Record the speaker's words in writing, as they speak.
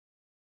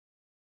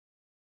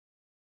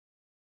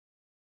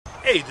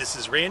Hey, this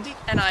is Randy.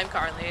 And I'm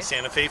Carly.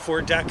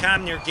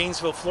 SantaFeFord.com near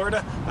Gainesville,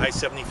 Florida.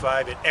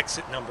 I-75 at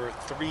exit number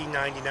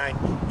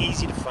 399.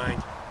 Easy to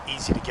find,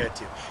 easy to get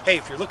to. Hey,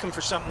 if you're looking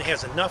for something that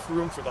has enough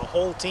room for the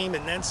whole team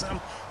and then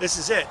some, this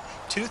is it.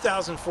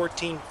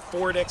 2014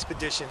 Ford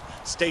Expedition.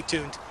 Stay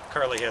tuned.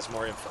 Carly has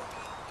more info.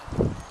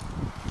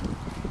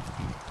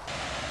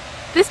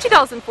 This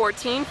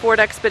 2014 Ford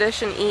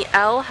Expedition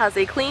EL has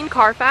a clean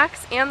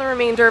Carfax and the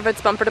remainder of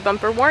its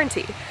bumper-to-bumper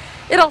warranty.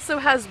 It also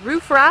has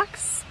roof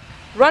racks,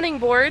 running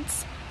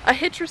boards, a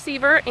hitch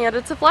receiver, and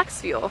it's a flex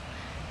fuel.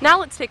 Now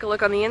let's take a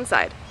look on the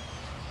inside.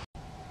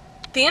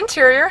 The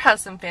interior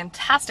has some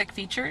fantastic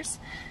features.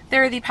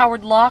 There are the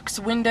powered locks,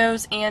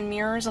 windows, and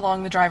mirrors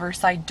along the driver's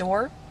side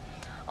door.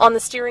 On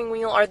the steering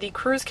wheel are the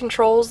cruise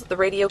controls, the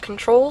radio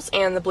controls,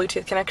 and the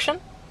Bluetooth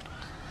connection.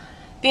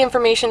 The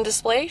information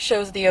display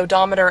shows the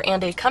odometer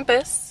and a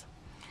compass.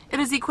 It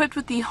is equipped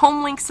with the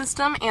HomeLink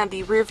system, and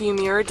the rearview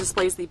mirror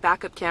displays the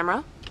backup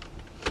camera.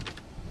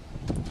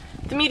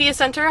 The media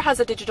center has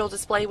a digital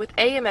display with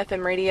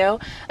AM/FM radio,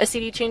 a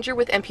CD changer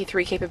with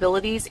MP3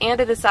 capabilities, and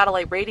it is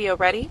satellite radio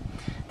ready.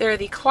 There are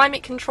the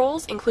climate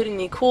controls, including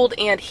the cooled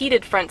and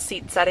heated front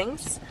seat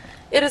settings.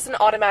 It is an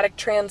automatic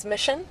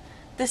transmission.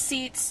 The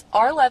seats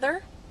are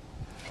leather,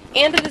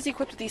 and it is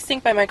equipped with the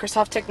Sync by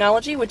Microsoft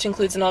technology, which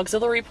includes an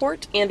auxiliary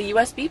port and a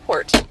USB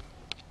port.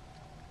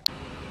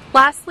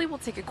 Lastly, we'll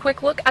take a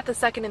quick look at the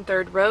second and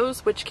third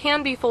rows, which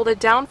can be folded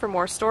down for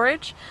more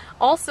storage.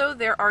 Also,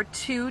 there are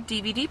 2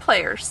 DVD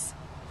players.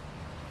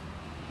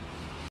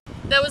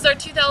 That was our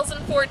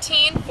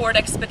 2014 Ford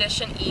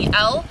Expedition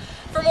EL.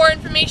 For more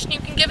information, you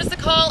can give us a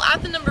call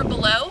at the number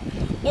below,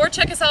 or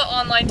check us out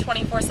online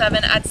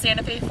 24/7 at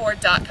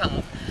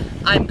SantaFeFord.com.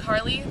 I'm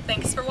Carly.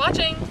 Thanks for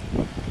watching.